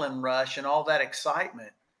adrenaline rush and all that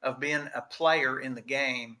excitement of being a player in the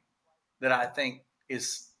game that I think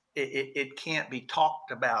it can't be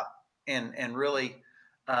talked about and really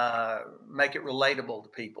make it relatable to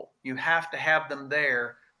people. You have to have them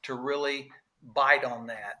there to really bite on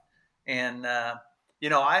that. And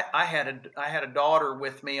I had a daughter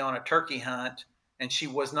with me on a turkey hunt, and she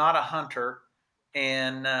was not a hunter.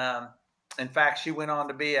 And in fact, she went on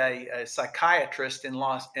to be a psychiatrist in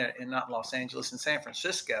not Los Angeles, in San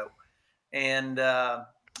Francisco, and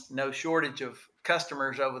no shortage of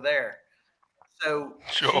customers over there. So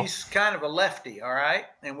she's kind of a lefty, all right?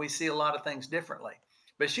 And we see a lot of things differently.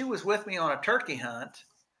 But she was with me on a turkey hunt,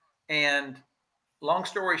 and long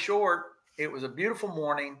story short, it was a beautiful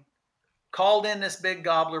morning. Called in this big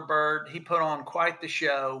gobbler bird. He put on quite the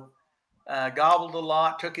show, gobbled a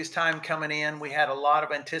lot, took his time coming in. We had a lot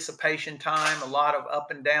of anticipation time, a lot of up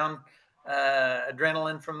and down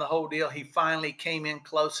adrenaline from the whole deal. He finally came in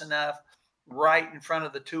close enough, right in front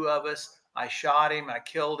of the two of us. I shot him. I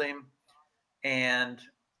killed him. And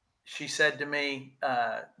she said to me,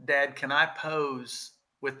 Dad, can I pose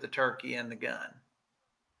with the turkey and the gun?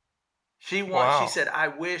 She said, I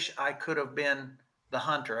wish I could have been the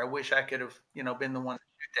hunter. I wish I could have, been the one to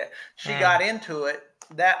shoot that. She got into it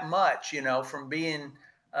that much, from being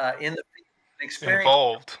in the experience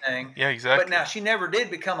involved. Thing. Yeah, exactly. But now she never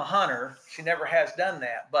did become a hunter. She never has done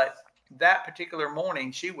that. But that particular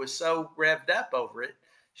morning, she was so revved up over it.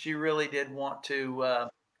 She really did want to.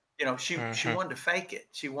 She wanted to fake it.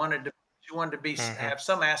 She wanted to be have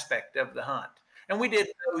some aspect of the hunt, and we did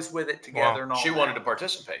those with it together. And all she wanted to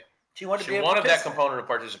participate. She wanted that component of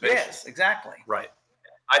participation. Yes, exactly. Right.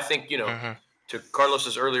 I think to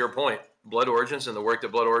Carlos's earlier point, Blood Origins and the work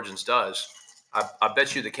that Blood Origins does. I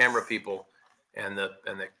bet you the camera people and the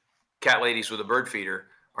cat ladies with a bird feeder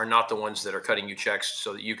are not the ones that are cutting you checks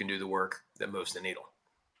so that you can do the work that moves the needle.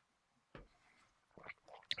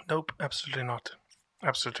 Nope, absolutely not.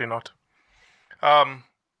 Absolutely not.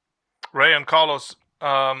 Ray and Carlos,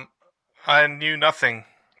 I knew nothing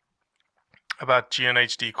about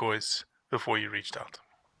G&H Decoys before you reached out.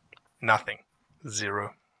 Nothing.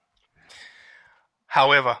 Zero.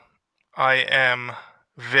 However, I am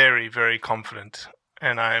very, very confident,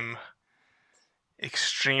 and I'm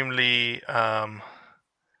extremely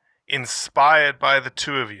inspired by the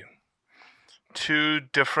two of you. Two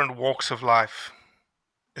different walks of life,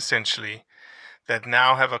 essentially, that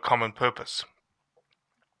now have a common purpose.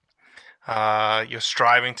 You're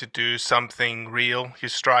striving to do something real. You're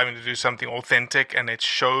striving to do something authentic, and it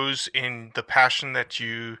shows in the passion that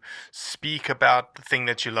you speak about the thing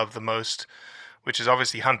that you love the most, which is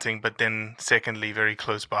obviously hunting, but then secondly, very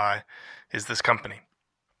close by, is this company.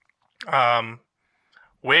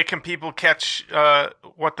 Where can people catch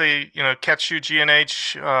catch you,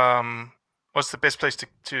 G&H? What's the best place to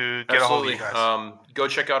get a hold of you guys? Go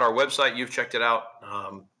check out our website. You've checked it out.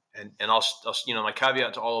 And I'll my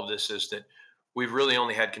caveat to all of this is that we've really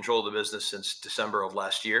only had control of the business since December of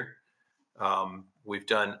last year. I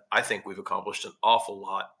think we've accomplished an awful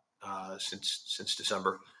lot since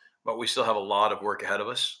December, but we still have a lot of work ahead of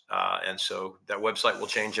us. And so that website will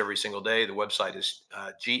change every single day. The website is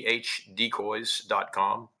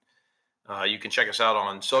ghdcoys.com. You can check us out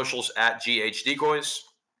on socials at ghdcoys.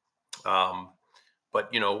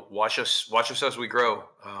 But watch us as we grow.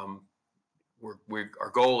 Our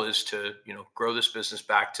goal is to grow this business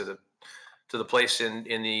back to the place in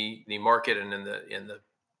the market and in the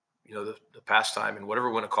pastime and whatever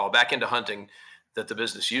we want to call back into hunting that the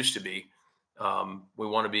business used to be. We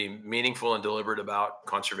want to be meaningful and deliberate about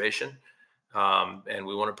conservation, and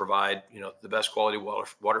we want to provide the best quality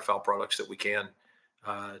waterfowl products that we can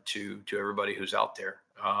to everybody who's out there.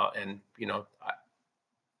 I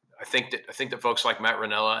think that folks like Matt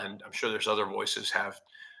Ranella, and I'm sure there's other voices, have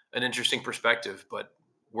an interesting perspective. But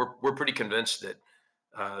we're pretty convinced that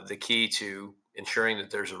the key to ensuring that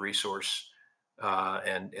there's a resource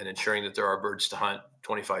and ensuring that there are birds to hunt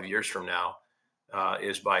 25 years from now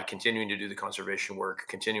is by continuing to do the conservation work,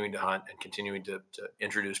 continuing to hunt, and continuing to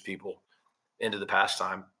introduce people into the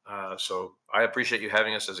pastime. So I appreciate you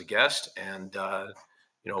having us as a guest, and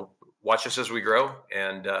watch us as we grow,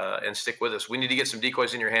 and stick with us. We need to get some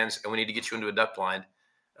decoys in your hands, and we need to get you into a duck blind.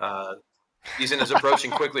 Season is approaching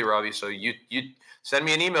quickly, Robbie. So you send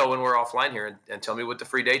me an email when we're offline here and tell me what the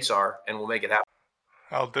free dates are, and we'll make it happen.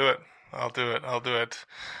 I'll do it.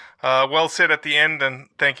 Well said at the end, and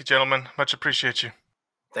thank you, gentlemen. Much appreciate you.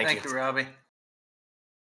 Thank you, Robbie.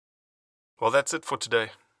 Well, that's it for today.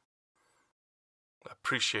 I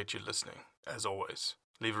appreciate you listening, as always.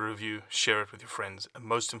 Leave a review, share it with your friends, and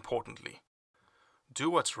most importantly, do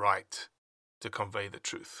what's right to convey the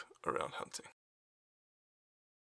truth around hunting.